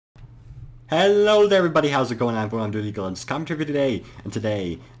Hello there everybody, how's it going? I'm going on Duty Guns commentary today, and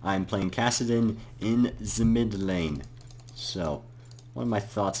today I'm playing Kassadin in the mid lane. So, what are my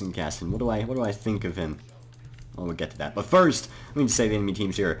thoughts on Kassadin? What do I think of him? Well, we'll get to that. But first, we need to say the enemy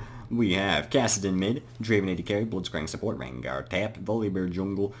teams here. We have Kassadin mid, Draven 80 carry, Blitzcrank support, Rengar tap, Volibear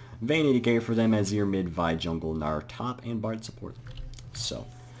jungle, Vayne 80 carry for them, Azir mid, Vi jungle, Gnar top, and Bard support. So,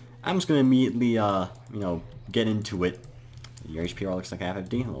 I'm just gonna immediately, get into it. Your HPR looks like half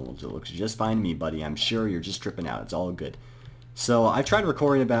 50. Well, it looks just fine to me, buddy. I'm sure you're just tripping out. It's all good. So I've tried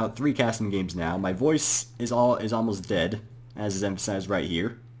recording about 3 casting games now. My voice is almost dead, as is emphasized right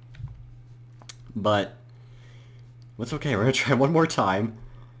here. But what's okay? We're gonna try one more time.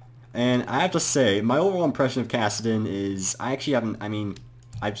 And I have to say, my overall impression of Kassadin is I actually haven't. I mean,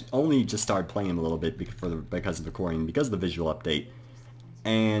 I've only just started playing him a little bit because of the recording, because of the visual update.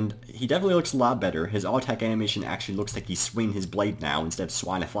 And he definitely looks a lot better. His all-attack animation actually looks like he's swinging his blade now instead of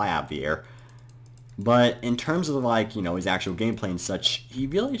swatting a fly out of the air. But in terms of, like, his actual gameplay and such, he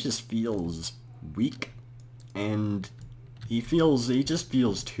really just feels weak. And he just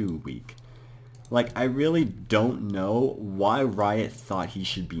feels too weak. Like, I really don't know why Riot thought he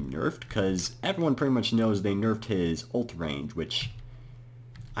should be nerfed, because everyone pretty much knows they nerfed his ult range, which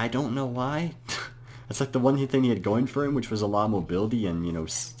I don't know why. It's like the one thing he had going for him, which was a lot of mobility and,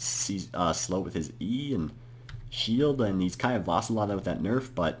 slow with his E and shield, and he's kind of lost a lot of that with that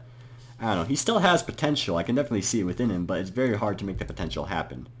nerf, but I don't know. He still has potential. I can definitely see it within him, but it's very hard to make that potential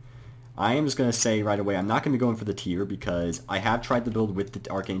happen. I am just going to say right away, I'm not going to be going for the tier because I have tried the build with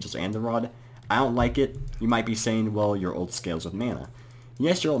the Archangels and the Rod. I don't like it. You might be saying, well, your ult scales with mana.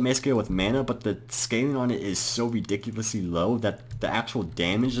 Yes, your ult may scale with mana, but the scaling on it is so ridiculously low that the actual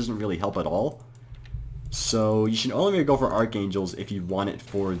damage doesn't really help at all. So you should only really go for Archangels if you want it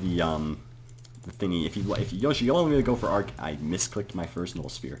for the thingy. If you should only really go for I misclicked my first null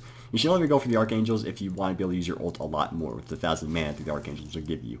sphere. You should only really go for the Archangels if you want to be able to use your ult a lot more with the 1000 mana that the Archangels will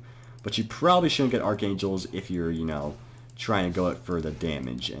give you. But you probably shouldn't get Archangels if you're trying to go for the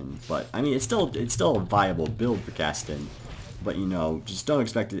damage. But I mean it's still a viable build for Kassadin. But just don't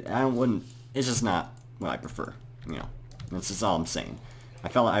expect it. It's just not what I prefer. That's just all I'm saying. I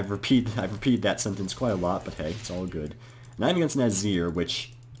felt like I've repeated that sentence quite a lot, but hey, it's all good. And I'm against an Azir,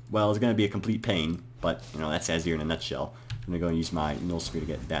 which, well, is going to be a complete pain, but, that's Azir in a nutshell. I'm going to go and use my null sphere to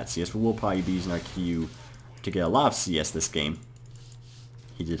get that CS, but we'll probably be using our Q to get a lot of CS this game.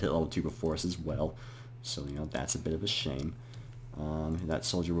 He did hit level 2 before us as well, so, that's a bit of a shame. That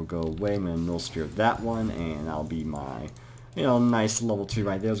soldier will go away. I'm going to null sphere that one, and that'll be my, nice level 2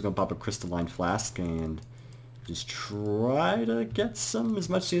 right there. I was going to pop a crystalline flask, and just try to get as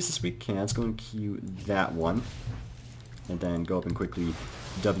much CS as we can. Let's go and Q that one. And then go up and quickly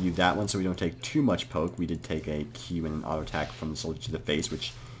W that one so we don't take too much poke. We did take a Q and an auto attack from the soldier to the face,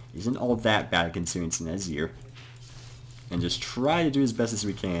 which isn't all that bad considering it's an Azir. And just try to do as best as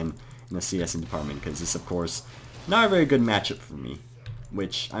we can in the CS department, because this, of course, not a very good matchup for me.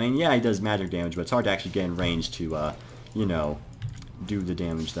 Which, I mean, yeah, he does magic damage, but it's hard to actually get in range to, do the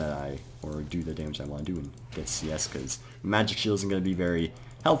damage that I want to do and get CS, because magic shield isn't going to be very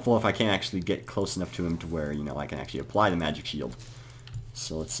helpful if I can't actually get close enough to him to where, I can actually apply the magic shield.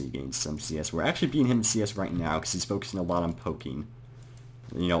 So let's see, getting some CS. We're actually beating him in CS right now because he's focusing a lot on poking.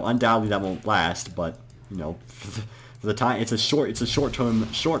 Undoubtedly that won't last, but, for the time, it's a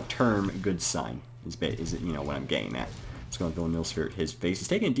short-term good sign, is what I'm getting at. It's going to go null sphere at his face. He's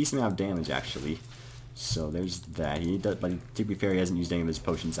taking a decent amount of damage, actually. So there's that. But to be fair, he hasn't used any of his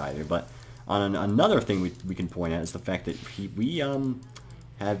potions either. But on another thing we can point out is the fact that we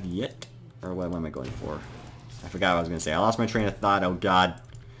have yet, or what am I going for? I forgot what I was going to say. I lost my train of thought. Oh god.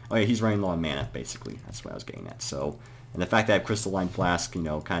 Oh yeah, he's running low on mana, basically. That's what I was getting at. So, and the fact that I have Crystalline Flask,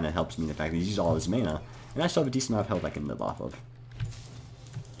 kind of helps me in the fact that he's used all his mana, and I still have a decent amount of health I can live off of.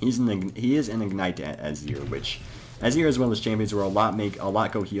 He is an Ignite Azir, which Azir is one of those champions where a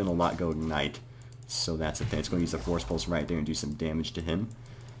lot go heal and a lot go Ignite. So that's the thing. It's going to use the Force Pulse right there and do some damage to him.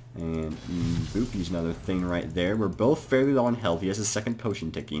 And boop, use another thing right there. We're both fairly low on health. He has his second potion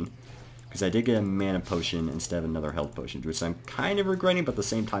ticking. Because I did get a mana potion instead of another health potion, which I'm kind of regretting, but at the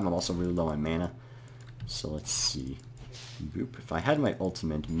same time I'm also really low on mana. So let's see. Boop. If I had my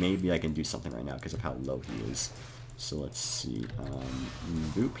ultimate, maybe I can do something right now because of how low he is. So let's see.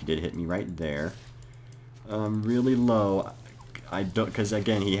 Boop, he did hit me right there. Really low. I don't, because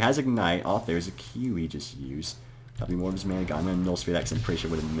again, he has Ignite. Oh, there's a Q he just used. That'll be more of his mana gun. I'm going to null sphere that because I'm pretty sure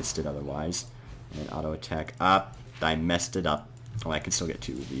I would have missed it otherwise. And auto attack. I messed it up. Oh, I can still get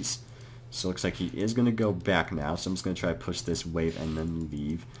 2 of these. So it looks like he is going to go back now. So I'm just going to try to push this wave and then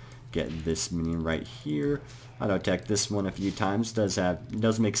leave. get this minion right here. Auto attack this one a few times.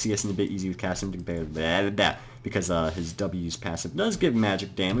 Does make CS a bit easy with casting compared to that because his W's passive does give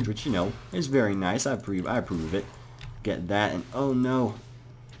magic damage, which you know is very nice. I approve of it. Get that, and oh no,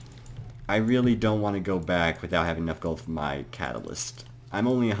 I really don't want to go back without having enough gold for my catalyst. I'm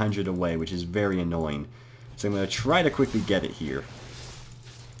only 100 away, which is very annoying. So I'm going to try to quickly get it here,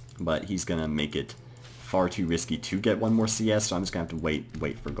 but he's going to make it far too risky to get one more CS, so I'm just going to have to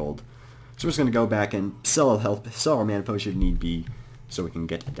wait for gold. So we're just going to go back and sell our mana potion if need be, so we can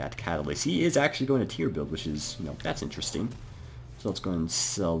get that catalyst. He is actually going to tier build, which is, you know, that's interesting. So let's go and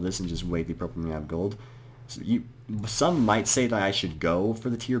sell this and just wait the appropriate amount of gold. So some might say that I should go for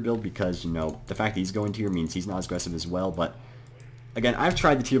the tier build because, you know, the fact that he's going tier means he's not as aggressive as well, but again, I've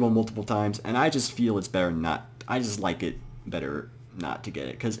tried the tier build multiple times, and I just feel it's better not, I just like it better not to get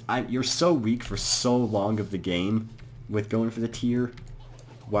it, because you're so weak for so long of the game with going for the tier.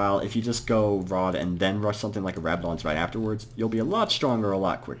 While if you just go Rod and then rush something like a Rabadon's right afterwards, you'll be a lot stronger a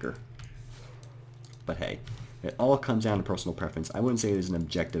lot quicker. But hey, it all comes down to personal preference. I wouldn't say there's an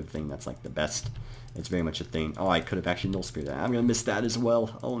objective thing that's like the best. It's very much a thing. Oh, I could have actually null speared that. I'm going to miss that as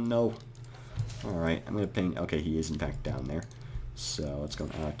well. Oh no. Alright, I'm going to ping. Okay, he is in fact down there. So let's go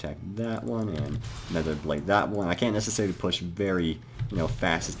and attack that one and another blade that one. I can't necessarily push very, you know,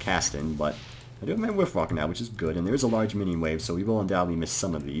 fast as Kassadin, but I do have my Whiff Walker now, which is good, and there's a large minion wave, so we will undoubtedly miss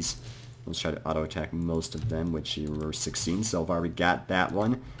some of these. Let's try to auto-attack most of them, which were 16, so far we got that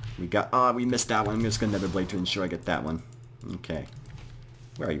one. We missed that one. I'm just going to Nether Blade to ensure I get that one. Okay.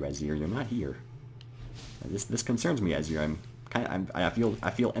 Where are you, Azir? You're not here. This concerns me, Azir. I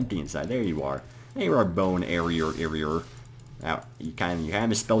feel empty inside. There you are. There you are, Bone Area. Now, you kind of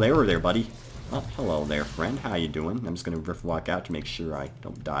misspelled error there, buddy. Oh, hello there, friend. How you doing? I'm just going to Rift Walk out to make sure I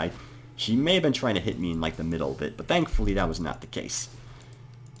don't die. She may have been trying to hit me in like the middle of it, but thankfully that was not the case.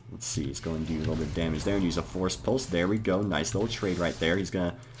 Let's see, he's going to do a little bit of damage there and use a Force Pulse. There we go, nice little trade right there. He's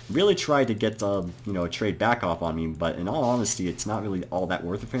going to really try to get you know, a trade back off on me, but in all honesty, it's not really all that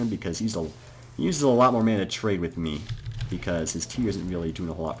worth it for him because he uses a lot more mana to trade with me because his tier isn't really doing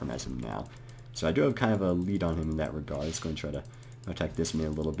a whole lot for him as of now. So I do have kind of a lead on him in that regard. He's going to try to attack this man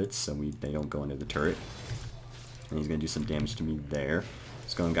a little bit so they don't go into the turret. And he's going to do some damage to me there.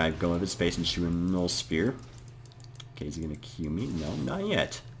 He's going to go over space and shoot a Null Sphere. Okay, is he going to Q me? No, not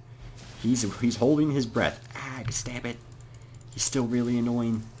yet. He's holding his breath. Ah, stab it. He's still really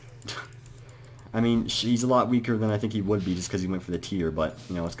annoying. I mean, he's a lot weaker than I think he would be just because he went for the tier, but,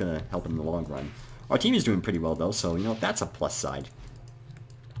 you know, it's going to help him in the long run. Our team is doing pretty well, though, so, you know, that's a plus side.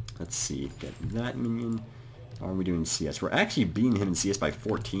 Let's see. Get that minion. How are we doing in CS? We're actually beating him in CS by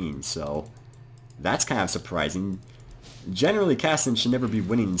 14, so that's kind of surprising. Generally, Kassadin should never be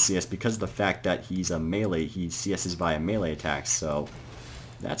winning in CS because of the fact that he's a melee. He CS's via melee attacks, so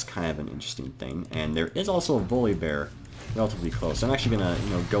that's kind of an interesting thing. And there is also a Volibear relatively close. So I'm actually gonna, you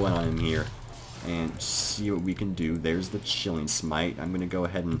know, go in on him here and see what we can do. There's the Chilling Smite. I'm gonna go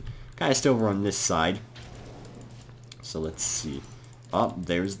ahead and kind of stay over on this side. So let's see. Oh,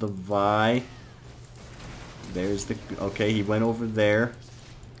 there's the Vi. There's the... Okay, he went over there.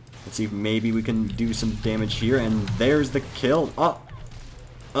 Let's see if maybe we can do some damage here. And there's the kill. Oh!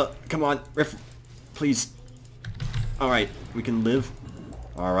 Come on. Riff. Please. Alright, we can live.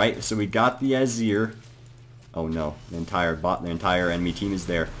 Alright, so we got the Azir. Oh no, the entire enemy team is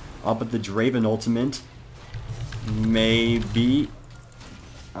there. Up at the Draven ultimate. Maybe.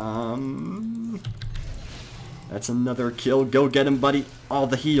 That's another kill. Go get him, buddy. Oh,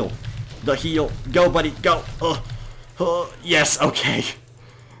 the heal. The heal. Go, buddy. Go. Yes, okay.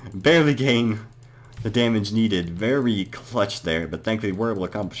 Barely gain the damage needed. Very clutch there, but thankfully we're able to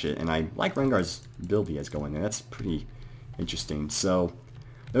accomplish it. And I like Rengar's build he has going there. That's pretty interesting. So,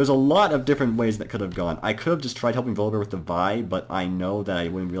 there's a lot of different ways that could have gone. I could have just tried helping Volibear with the Vi, but I know that I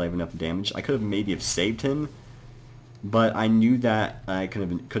wouldn't really have enough damage. I could have maybe saved him, but I knew that I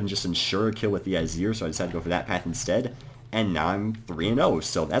couldn't just ensure a kill with the Azir, so I decided to go for that path instead. And now I'm 3-0,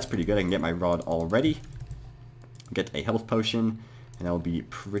 so that's pretty good. I can get my Rod already, get a health potion, and that'll be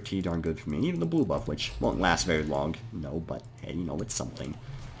pretty darn good for me. Even the blue buff, which won't last very long, no, but hey, you know, it's something.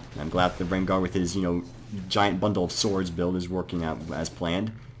 And I'm glad that Rengar with his, you know, giant bundle of swords build is working out as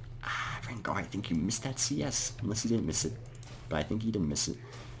planned. Ah, Rengar, I think you missed that CS, unless he didn't miss it. But I think he didn't miss it.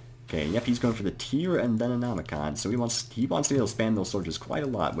 Okay, yep, he's going for the tier and then a Namicon, so he wants to be able to spam those soldiers quite a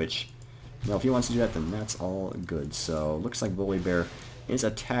lot, which, you know, if he wants to do that, then that's all good. So, looks like Volibear is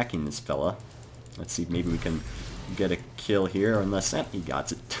attacking this fella. Let's see if maybe we can get a kill here, unless he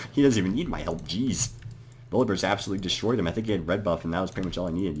got it. He doesn't even need my help, jeez. Volibear's absolutely destroyed him. I think he had red buff, and that was pretty much all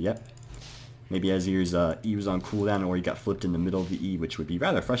I needed. Yep. maybe Azir's E was on cooldown, or he got flipped in the middle of the E, which would be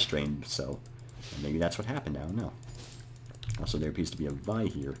rather frustrating, so maybe that's what happened, I don't know. Also, there appears to be a Vi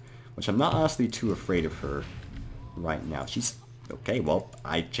here, which I'm not honestly too afraid of her right now. She's... okay, well,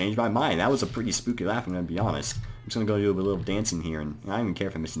 I changed my mind. That was a pretty spooky laugh, I'm going to be honest. I'm just going to go do a little dancing here, and I don't even care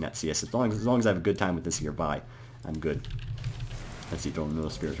if I'm missing that CS. As long as I have a good time with this here Vi, I'm good. Let's see, throwing a little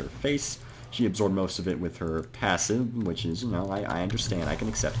spear at her face. She absorbed most of it with her passive, which is, you know, I understand. I can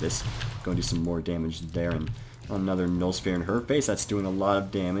accept this. Go and do some more damage there, and another null spear in her face. That's doing a lot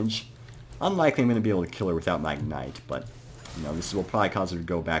of damage. Unlikely I'm going to be able to kill her without my Ignite, but, you know, this will probably cause her to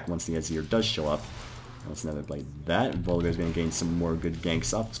go back once the Azir does show up. Let's never blade that. Volgar's going to gain some more good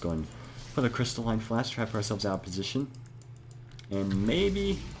ganks up. Let's go and put a crystalline flash trap ourselves out of position. And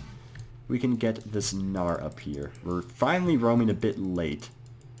maybe we can get this Gnar up here. We're finally roaming a bit late.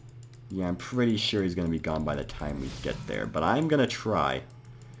 Yeah, I'm pretty sure he's going to be gone by the time we get there. But I'm going to try.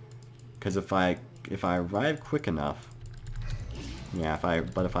 Because if I arrive quick enough... yeah, if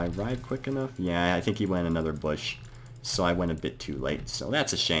I arrive quick enough... yeah, I think he went another bush. So I went a bit too late. So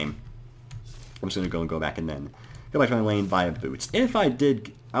that's a shame. I'm just going to go back and then go back to my lane via boots. If I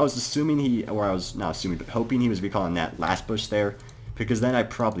did, I was assuming he, or I was not assuming, but hoping he was recalling that last bush there, because then I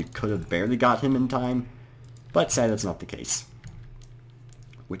probably could have barely got him in time, but sadly that's not the case,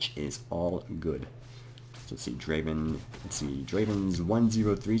 which is all good. So let's see, Draven's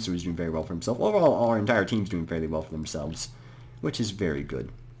 103, so he's doing very well for himself. Overall, our entire team's doing fairly well for themselves, which is very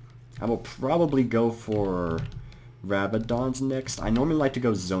good. I will probably go for Rabadon's next. I normally like to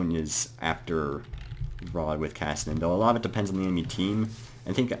go Zhonya's after Rod with Kassadin, though a lot of it depends on the enemy team.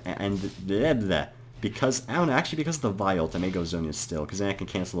 I think, because, I don't know, actually because of the Vi ult, I may go Zhonya's still, because then I can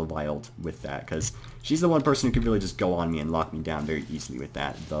cancel the Vi ult with that, because she's the one person who could really just go on me and lock me down very easily with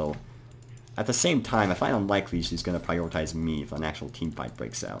that, though at the same time, I find unlikely she's going to prioritize me if an actual team fight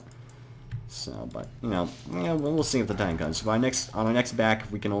breaks out. So, but, you know, we'll see if the time comes. So on our next back,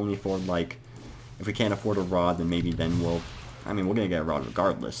 if we can only afford, like, if we can't afford a Rod, then maybe then we'll... I mean, we're going to get a Rod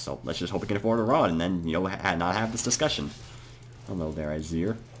regardless, so let's just hope we can afford a Rod, and then, you know, not have this discussion. Hello there,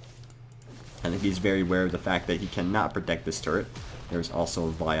 Azir. I think he's very aware of the fact that he cannot protect this turret. There's also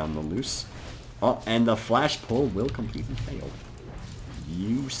a Vi on the loose. Oh, and the flash pull will completely fail.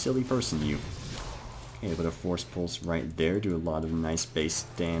 You silly person, you. Okay, but a force pulse right there, do a lot of nice base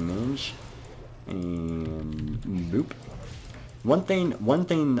damage. And... boop. One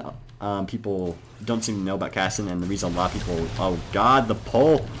thing people don't seem to know about Kassadin, and the reason a lot of people... oh god, the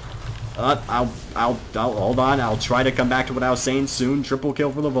pull! I'll hold on, I'll try to come back to what I was saying soon. Triple kill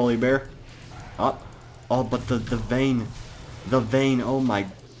for the Volibear. Oh, but the Vayne. The Vayne, oh my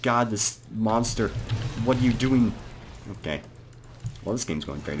god, this monster. What are you doing? Okay. Well, this game's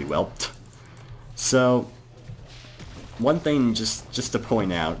going fairly well. So, one thing just to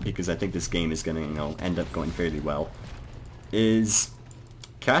point out, because I think this game is gonna, you know, end up going fairly well, is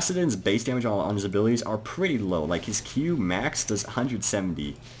Kassadin's base damage on his abilities are pretty low. Like, his Q max does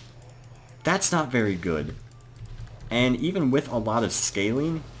 170. That's not very good. And even with a lot of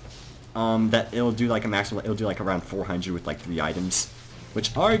scaling, that it'll do like a maximum, it'll do like around 400 with like 3 items,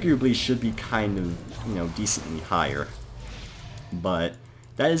 which arguably should be kind of, you know, decently higher. But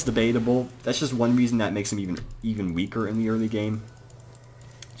that is debatable. That's just one reason that makes him even weaker in the early game.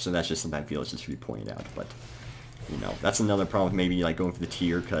 So that's just something I feel just should be pointed out. But, you know, that's another problem with maybe like going for the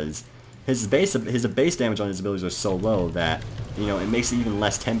tier, because his base damage on his abilities are so low that, you know, it makes it even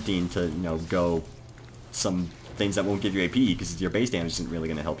less tempting to, you know, go some things that won't give you AP, because your base damage isn't really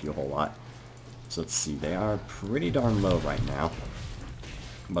going to help you a whole lot. So let's see, they are pretty darn low right now,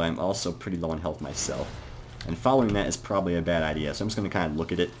 but I'm also pretty low on health myself, and following that is probably a bad idea. So I'm just going to kind of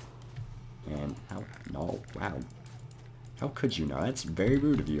look at it, and wow, how could you know? That's very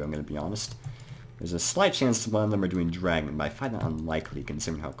rude of you, I'm going to be honest. There's a slight chance one of them are doing dragon, but I find that unlikely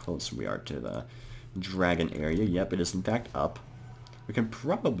considering how close we are to the dragon area. Yep, it is in fact up. We can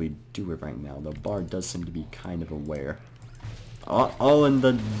probably do it right now. The bard does seem to be kind of aware. Oh, and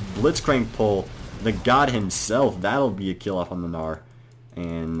the Blitzcrank pull. The god himself. That'll be a kill off on the Gnar.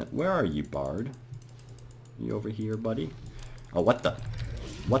 And where are you, bard? You over here, buddy? Oh, what the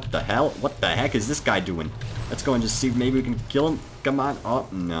hell? What the heck is this guy doing? Let's go and just see if maybe we can kill him. Come on. Oh,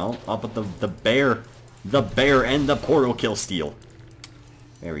 no. Oh, but the bear. The bear and the portal kill steal.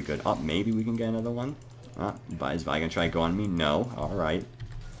 Very good. Oh, maybe we can get another one. But is Vi gonna try to go on me? No. Alright.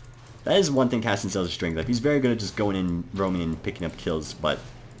 That is one thing Kassadin does strength. Like, he's very good at just going in, roaming, and picking up kills. But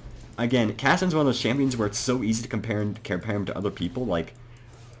again, Kassadin's one of those champions where it's so easy to compare him to other people. Like,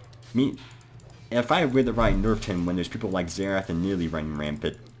 me, if I really nerfed him when there's people like Xerath and Nili running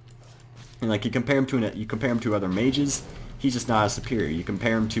rampant, and like you compare him to other mages, he's just not as superior. You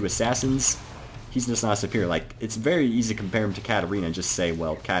compare him to assassins, he's just not superior. Like, it's very easy to compare him to Katarina and just say,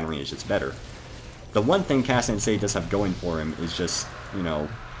 well, Katarina's just better. The one thing Kassadin does have going for him is just, you know,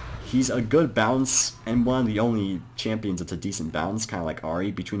 he's a good bounce, and one of the only champions that's a decent bounce, kind of like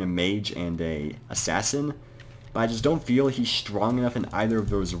Ari, between a mage and a assassin. But I just don't feel he's strong enough in either of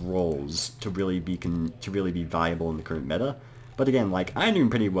those roles to really be viable in the current meta. But again, like, I'm doing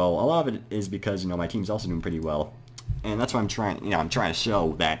pretty well. A lot of it is because, you know, my team's also doing pretty well, and that's why I'm trying to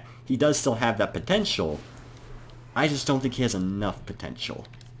show that he does still have that potential. I just don't think he has enough potential.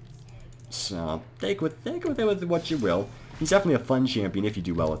 So take with it with what you will. He's definitely a fun champion if you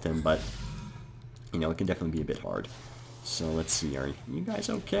do well with him, but, you know, it can definitely be a bit hard. So let's see, are you guys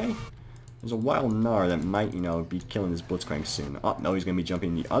okay? There's a wild Gnar that might, you know, be killing this Blitzcrank soon. Oh, no, he's going to be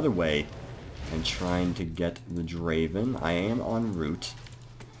jumping the other way and trying to get the Draven. I am en route,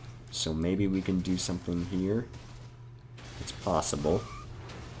 so maybe we can do something here. It's possible.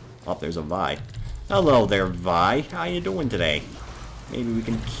 Oh, there's a Vi. Hello there, Vi. How you doing today? Maybe we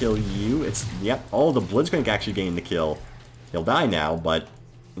can kill you. Yep, oh, the Blitzcrank actually gained the kill. He'll die now, but,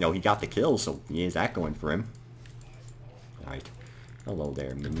 you know, he got the kill, so he has that going for him. Alright. Hello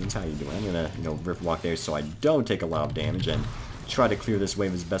there, minions. How you doing? I'm gonna, you know, rift walk there so I don't take a lot of damage and try to clear this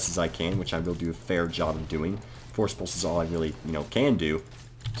wave as best as I can, which I will do a fair job of doing. Force Pulse is all I really, you know, can do.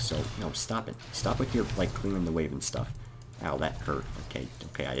 So, no, stop it. Stop with your, like, clearing the wave and stuff. Ow, that hurt. Okay,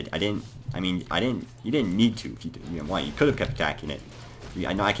 I didn't, you didn't need to if you didn't want. You could have kept attacking it.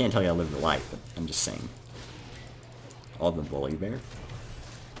 I know I can't tell you how to live your life, but I'm just saying. All the bully there.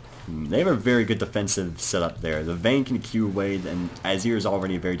 They have a very good defensive setup there. The Vayne can Q away, and Azir is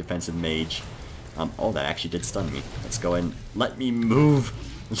already a very defensive mage. Oh, that actually did stun me. Let's go and let me move.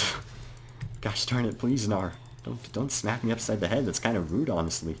 Gosh darn it, please, Gnar. Don't smack me upside the head. That's kind of rude,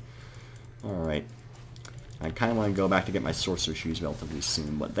 honestly. Alright. I kind of want to go back to get my Sorcerer Shoes relatively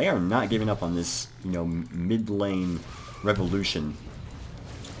soon, but they are not giving up on this, you know, mid-lane revolution,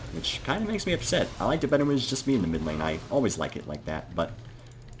 which kind of makes me upset. I liked it better when it's just me in the mid lane. I always like it like that, but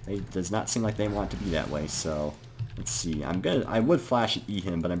it does not seem like they want it to be that way, so let's see. I would flash and eat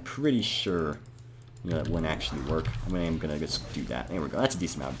him, but I'm pretty sure, you know, that wouldn't actually work. I'm gonna just do that. There we go. That's a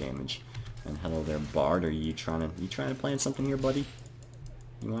decent amount of damage. And hello there, Bard. Are you trying to plan something here, buddy?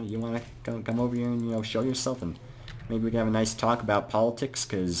 You want to come over here and, you know, show yourself, and maybe we can have a nice talk about politics,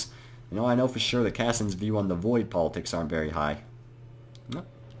 because, you know, I know for sure that Kassadin's view on the Void politics aren't very high. No.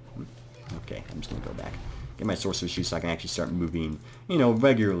 Okay, I'm just gonna go back. Get my Sorcerer Shoes so I can actually start moving, you know,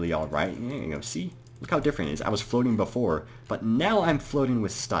 regularly, alright. There you go, see? Look how different it is. I was floating before, but now I'm floating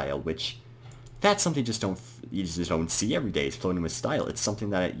with style, which, that's something you just don't see every day, is floating with style. It's something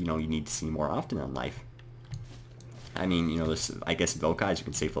that, you know, you need to see more often in life. I mean, you know, this, I guess Vokai, you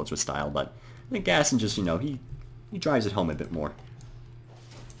can say, floats with style, but I think Kassadin just, you know, he drives it home a bit more.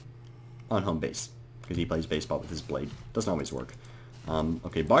 On home base. Because he plays baseball with his blade. Doesn't always work.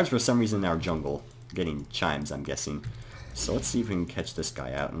 Okay, Bard's for some reason in our jungle. Getting chimes, I'm guessing. So let's see if we can catch this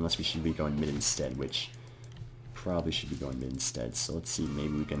guy out, unless we should be going mid instead, which probably should be going mid instead. So let's see,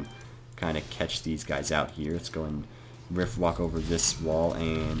 maybe we can kind of catch these guys out here. Let's go and rift walk over this wall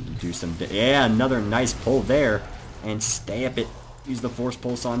and do some... Yeah, another nice pull there. And stay up it. Use the Force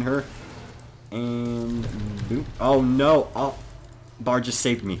Pulse on her. And... boop. Oh, no. Oh, Bard just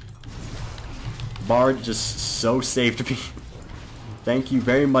saved me. Bard just so saved me. Thank you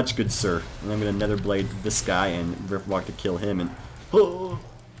very much, good sir. And I'm going to Nether Blade this guy and rift walk to kill him. And... oh,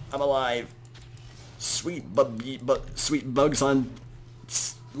 I'm alive. Sweet bugs on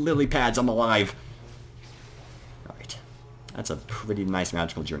lily pads. I'm alive. Alright. That's a pretty nice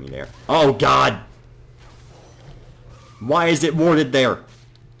magical journey there. Oh, God! Why is it warded there?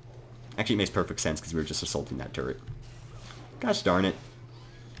 Actually, it makes perfect sense because we were just assaulting that turret. Gosh darn it.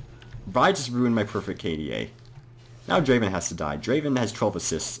 Vi just ruined my perfect KDA. Now Draven has to die. Draven has 12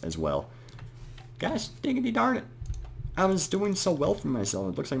 assists as well. Gosh, diggity darn it. I was doing so well for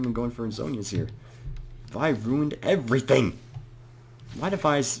myself. It looks like I'm going for Zonia's here. Vi ruined everything. Why did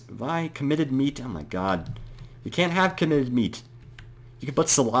Vi committed meat? Oh my god. You can't have committed meat. You can put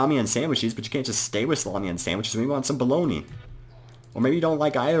salami on sandwiches, but you can't just stay with salami on sandwiches. Maybe you want some bologna. Or maybe you don't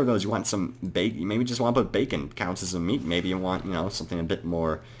like either of those. You want some bacon. Maybe you just want to put bacon. Counts as a meat. Maybe you want, you know, something a bit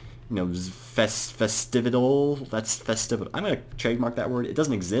more, you know, festival. That's festival. I'm going to trademark that word. It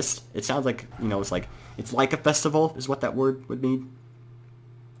doesn't exist. It sounds like, you know, it's like a festival is what that word would mean.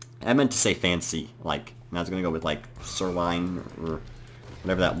 I meant to say fancy. Like, and I was going to go with, like, sirloin or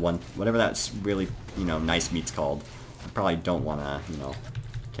whatever that's really, you know, nice meat's called. I probably don't want to, you know,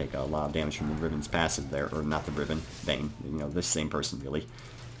 take a lot of damage from the Riven's passive there, or not the Riven, Vayne, you know, this same person, really.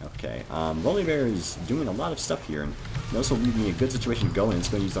 Okay, Volibear is doing a lot of stuff here, and this will leave me a good situation to go in. It's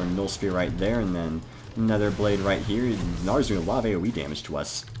going to use our Null Sphere right there, and then another Blade right here. Nar's doing a lot of AoE damage to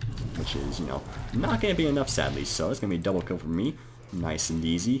us, which is, you know, not going to be enough, sadly, so it's going to be a double kill for me. Nice and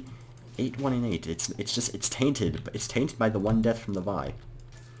easy. 8, 1, and 8. It's tainted. It's tainted by the one death from the Vi.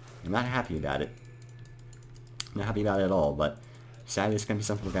 I'm not happy about it. Not happy about it at all, but sadly it's going to be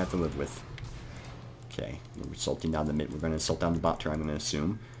something we're going to have to live with. Okay, we're assaulting down the mid. We're going to assault down the bot turret, I'm going to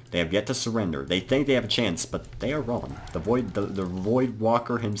assume. They have yet to surrender. They think they have a chance, but they are wrong. The Void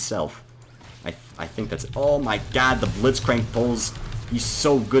Walker himself. I think that's... Oh my god, the Blitzcrank pulls. He's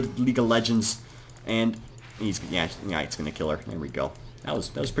so good, League of Legends. And he's... Yeah, it's going to kill her. There we go. That was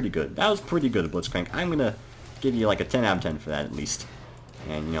pretty good. That was pretty good, Blitzcrank. I'm going to give you like a 10 out of 10 for that, at least.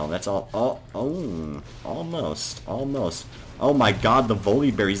 And, you know, that's all... Oh, almost. Almost. Oh my god, the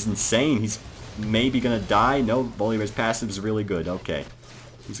Volibear, he's insane. He's maybe going to die. No, Volibear's passive is really good. Okay.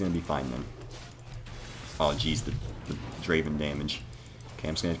 He's going to be fine then. Oh, jeez, the Draven damage. Okay,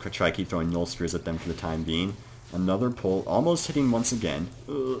 I'm just going to try to keep throwing Null Spheres at them for the time being. Another pull. Almost hitting once again.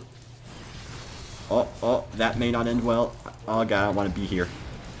 Oh, that may not end well. Oh god, I don't want to be here.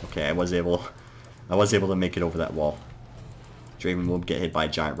 Okay, I was able to make it over that wall. Draven will get hit by a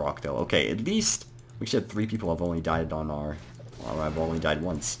giant rock though. Okay, at least we should have 3 people have only died on our... Well, I've only died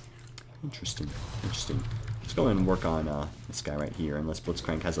once. Interesting. Let's go and work on this guy right here, unless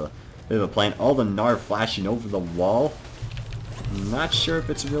Blitzcrank has a bit of a plan. All the Gnar flashing over the wall. Not sure if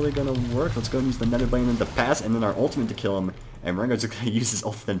it's really going to work. Let's go and use the Netherblade in the pass, and then our ultimate to kill him. And Rengar's going to use his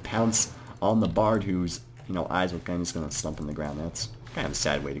ultimate and pounce on the Bard, whose, you know, eyes were kind of just going to slump in the ground. That's kind of a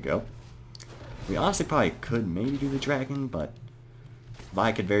sad way to go. We honestly probably could maybe do the dragon, but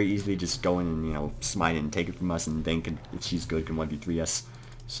Vi could very easily just go in and, you know, smite it and take it from us, and then if she's good, can 1v3 us.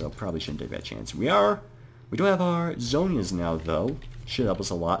 So probably shouldn't take that chance. We do have our Zonias now, though. Should help us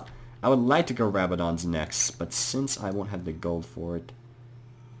a lot. I would like to go Rabadon's next, but since I won't have the gold for it,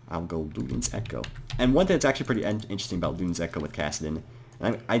 I'll go Luden's Echo. And one thing that's actually pretty interesting about Luden's Echo with Kassadin,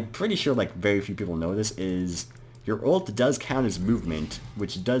 and I'm pretty sure like very few people know this, is your ult does count as movement,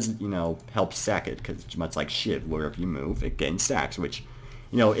 which does, you know, help sack it, because it's much like Shiv, where if you move, it gets sacks, which,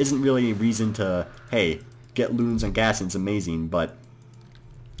 you know, isn't really a reason to, hey, get Luden's on Kassadin's amazing, but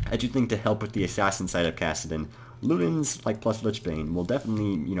I do think to help with the assassin side of Kassadin, Luden's, like, plus Lichbane will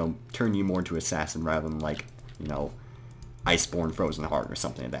definitely, you know, turn you more into assassin rather than, like, you know, Iceborne Frozen Heart or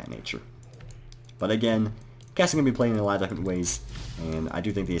something of that nature. But again, Kassadin can be played in a lot of different ways, and I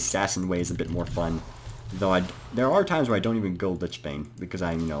do think the assassin way is a bit more fun. Though there are times where I don't even go Lichbane, because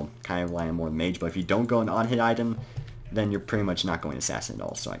I'm, you know, kind of relying more on Mage, but if you don't go an on-hit item, then you're pretty much not going assassin at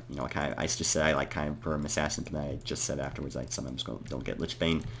all. So I just said I like kind of prefer assassin, but I just said afterwards I sometimes don't get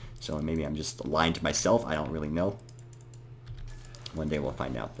Lichbane. So maybe I'm just lying to myself. I don't really know. One day we'll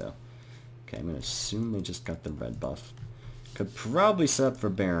find out though. Okay, I'm gonna assume they just got the red buff. Could probably set up for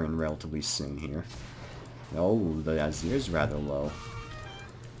Baron relatively soon here. Oh, the Azir's rather low.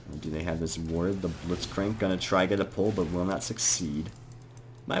 Do they have this ward? The Blitzcrank gonna try get a pull, but will not succeed.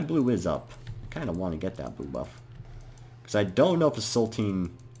 My blue is up. I kind of want to get that blue buff. Because I don't know if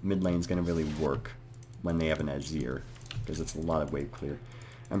Assaulting mid lane is going to really work when they have an Azir. Because it's a lot of wave clear.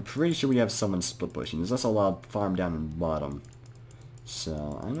 I'm pretty sure we have someone split pushing. There's also a lot of farm down in bottom.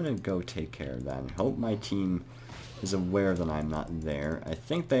 So I'm going to go take care of that. And hope my team is aware that I'm not there. I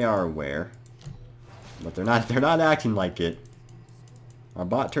think they are aware. But they're not acting like it. Our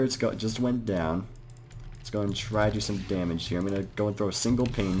bot turrets just went down. Let's go and try to do some damage here. I'm going to go and throw a single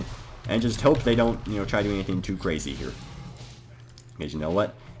ping. And just hope they don't, you know, try to do anything too crazy here. Because you know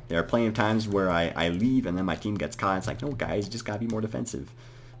what? There are plenty of times where I leave and then my team gets caught. It's like, no guys, you just gotta be more defensive.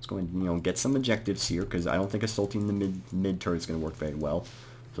 Let's go and, you know, get some objectives here, because I don't think assaulting the mid turret is going to work very well. So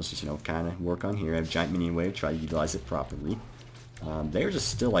let's just, you know, kind of work on here. I have giant minion wave, try to utilize it properly. They're just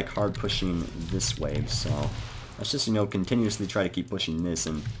still like hard pushing this wave, so let's just, you know, continuously try to keep pushing this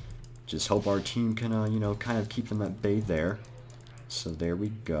and just hope our team can, you know, kind of keep them at bay there. So there we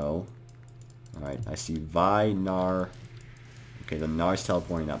go. Alright, I see Vi, Gnar. Okay, the Gnar's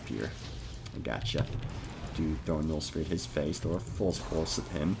teleporting up here. I gotcha. Do throw a Null Sphere at his face, throw a full pulse at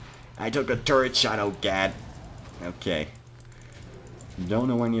him. I took a turret shot, oh god. Okay. Don't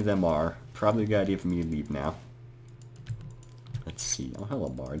know where any of them are. Probably a good idea for me to leave now. Let's see. Oh, hello,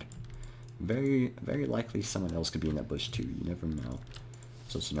 Bard. Very likely someone else could be in that bush too. You never know.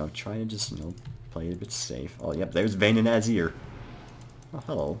 So, you know, try to just, you know, play it a bit safe. Oh, yep, there's Vayne and Azir. Oh,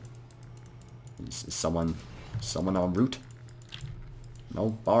 hello. Is someone en route? No,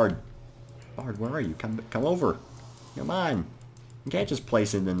 Bard. Bard, where are you? Come over. Come on. You can't just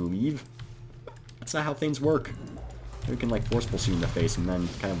place it and then leave. That's not how things work. We can like force pulse you in the face and then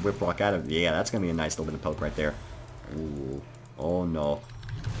kind of whip rock out of it. Yeah, that's gonna be a nice little bit of poke right there. Ooh. Oh no.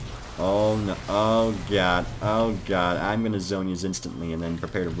 Oh no. Oh god. Oh god. I'm gonna zone use instantly and then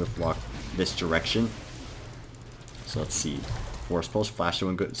prepare to whip rock this direction. So let's see. Force pulse, flash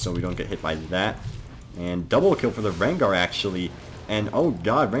so we don't get hit by that. And double kill for the Rengar actually. And oh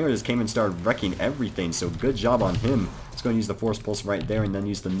god, Rengar just came and started wrecking everything, so good job on him. He's going to use the Force Pulse right there and then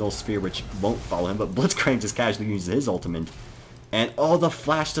use the Null Sphere, which won't follow him, but Blitzcrank just casually uses his ultimate. And oh, the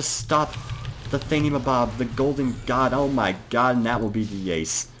flash to stop the Thingamabob, the Golden God, oh my god, and that will be the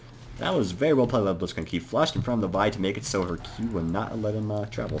ace. That was very well played by Blitzcrank. He flashed in front of the Vi to make it so her Q would not let him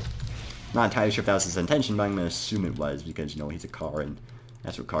travel. Not entirely sure if that was his intention, but I'm going to assume it was, because, you know, he's a car, and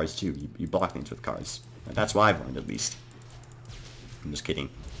that's what cars do. You block things with cars. That's what I've learned, at least. I'm just kidding.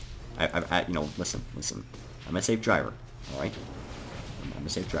 You know, listen. I'm a safe driver, alright? I'm a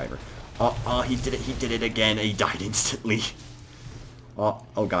safe driver. Oh, he did it again. He died instantly. Oh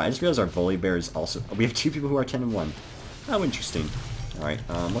god, I just realized our Volibear is also... We have 2 people who are 10 and 1. How interesting. Alright,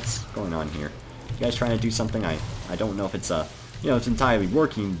 what's going on here? You guys trying to do something? I don't know if it's, you know, it's entirely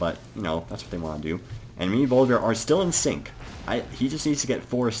working, but, you know, that's what they want to do. And me and Volibear are still in sync. He just needs to get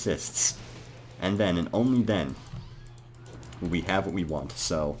 4 assists. And then, and only then, we have what we want.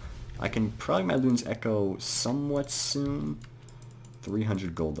 So I can probably my Loon's Echo somewhat soon.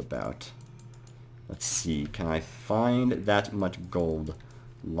 300 gold about. Let's see, can I find that much gold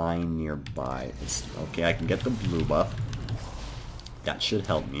lying nearby? Okay, I can get the blue buff. That should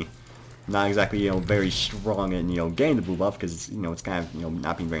help me. Not exactly, you know, very strong in, you know, getting the blue buff because, you know, it's kind of, you know,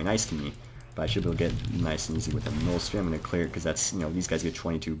 not being very nice to me. But I should be able to get nice and easy with a Null Sphere. I'm going to clear it because that's, you know, these guys get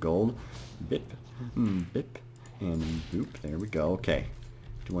 22 gold. Bip, bip. And boop, there we go. Okay,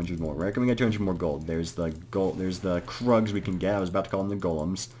 200 more. Where can we get 200 more gold? There's the gold. There's the Krugs we can get. I was about to call them the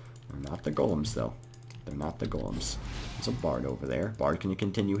Golems. They're not the Golems though. They're not the Golems. There's a Bard over there. Bard can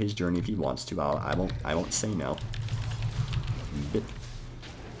continue his journey if he wants to. I won't say no. Bit.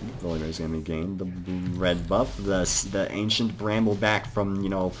 Volibear's gonna gain the red buff. The ancient Brambleback from, you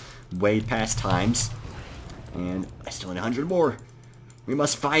know, way past times. And I still need 100 more. We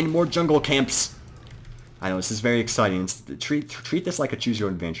must find more jungle camps. I know, this is very exciting. Treat this like a choose your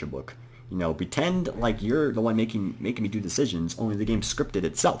own adventure book. You know, pretend like you're the one making me do decisions, only the game's scripted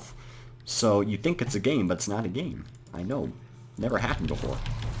itself. So you think it's a game, but it's not a game. I know. Never happened before.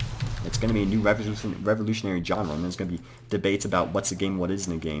 It's going to be a new revolutionary genre, and there's going to be debates about what's a game, what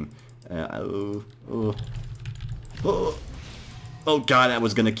isn't a game. Oh god, that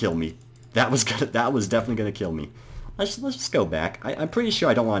was going to kill me. That was definitely going to kill me. Let's just go back. I'm pretty sure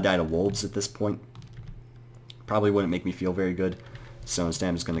I don't want to die to wolves at this point. Probably wouldn't make me feel very good. So instead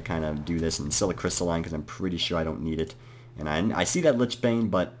I'm just going to kind of do this and sell a Crystalline because I'm pretty sure I don't need it. And I see that Lich Bane,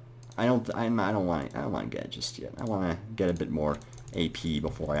 but I don't want to get it just yet. I want to get a bit more AP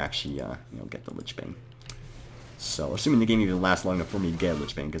before I actually you know, get the Lich Bane. So assuming the game even lasts long enough for me to get a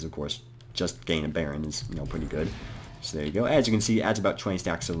Lich Bane, because of course just gain a Baron is, you know, pretty good. So there you go. As you can see, adds about 20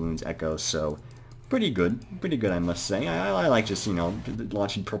 stacks of Loon's Echo, so pretty good I must say. I like just, you know,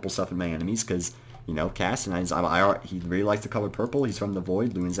 launching purple stuff at my enemies because, you know, Kassadin, he really likes the color purple. He's from the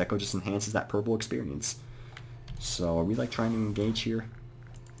Void. Loon's Echo just enhances that purple experience. So are we like trying to engage here?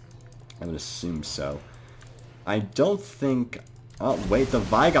 I would assume so. I don't think... Oh, wait, the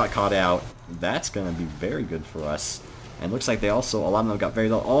Vi got caught out. That's going to be very good for us. And looks like they also, a lot of them got very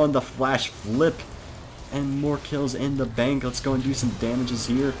low. Oh, and the flash flip. And more kills in the bank. Let's go and do some damages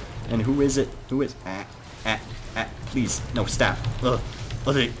here. And who is it? Who is... Please. No, stop. Ugh.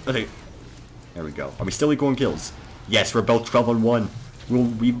 Okay. There we go. Are we still equal in kills? Yes, we're both 12 and 1.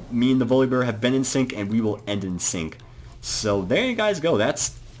 Me and the Volibear have been in sync, and we will end in sync. So there you guys go.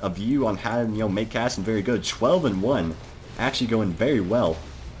 That's a view on how to, you know, make Kassadin very good. 12 and 1. Actually going very well.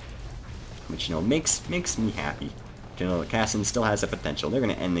 Which, you know, makes me happy. You know, Kassadin still has that potential. They're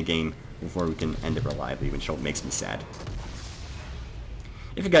going to end the game before we can end it reliably, which makes me sad.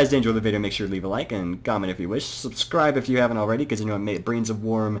 If you guys did enjoy the video, make sure to leave a like and comment if you wish. Subscribe if you haven't already, because, you know, it brings a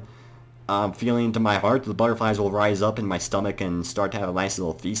warm feeling to my heart. The butterflies will rise up in my stomach and start to have a nice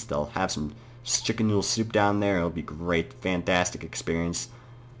little feast. They'll have some chicken noodle soup down there. It'll be great. Fantastic experience.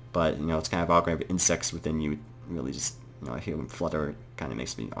 But, you know, it's kind of awkward to have insects within you. Really just, you know, I feel them flutter. It kind of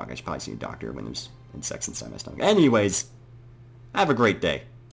makes me, I should probably see a doctor when there's insects inside my stomach. Anyways, have a great day.